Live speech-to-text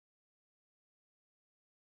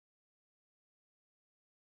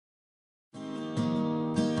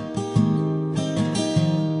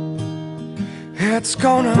It's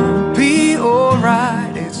gonna be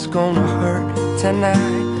alright, it's gonna hurt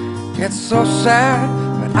tonight. It's so sad,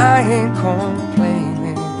 but I ain't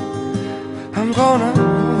complaining. I'm gonna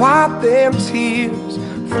wipe them tears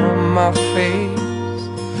from my face.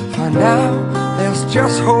 For now, there's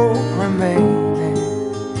just hope remaining.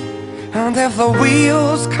 And if the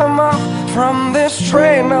wheels come off from this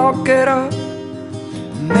train, I'll get up,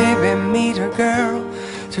 maybe meet a girl,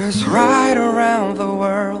 just ride around the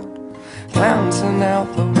world, glancing out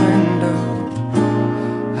the window.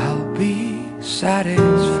 I'll be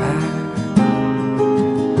satisfied.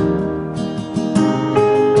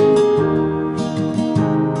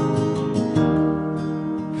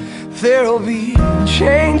 There'll be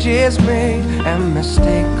changes made and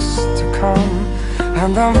mistakes to come,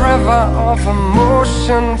 and a river of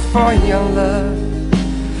emotion for your love.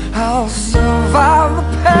 I'll survive the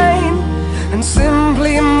pain and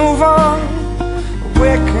simply move on,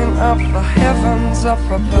 waking up the heavens up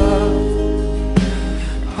above.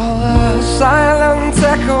 All the silent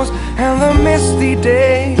echoes and the misty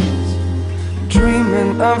days,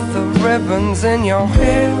 dreaming of the ribbons in your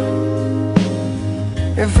hair.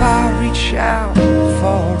 If I reach out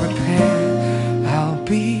for repair, I'll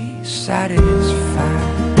be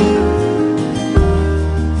satisfied.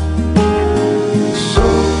 So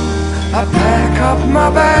I pack up my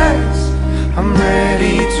bags, I'm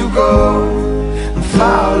ready to go and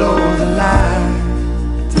follow the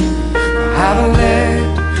light. I haven't led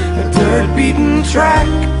a dirt-beaten track,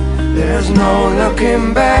 there's no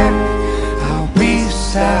looking back. I'll be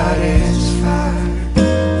satisfied.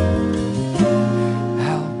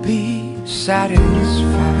 I'll be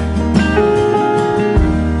satisfied.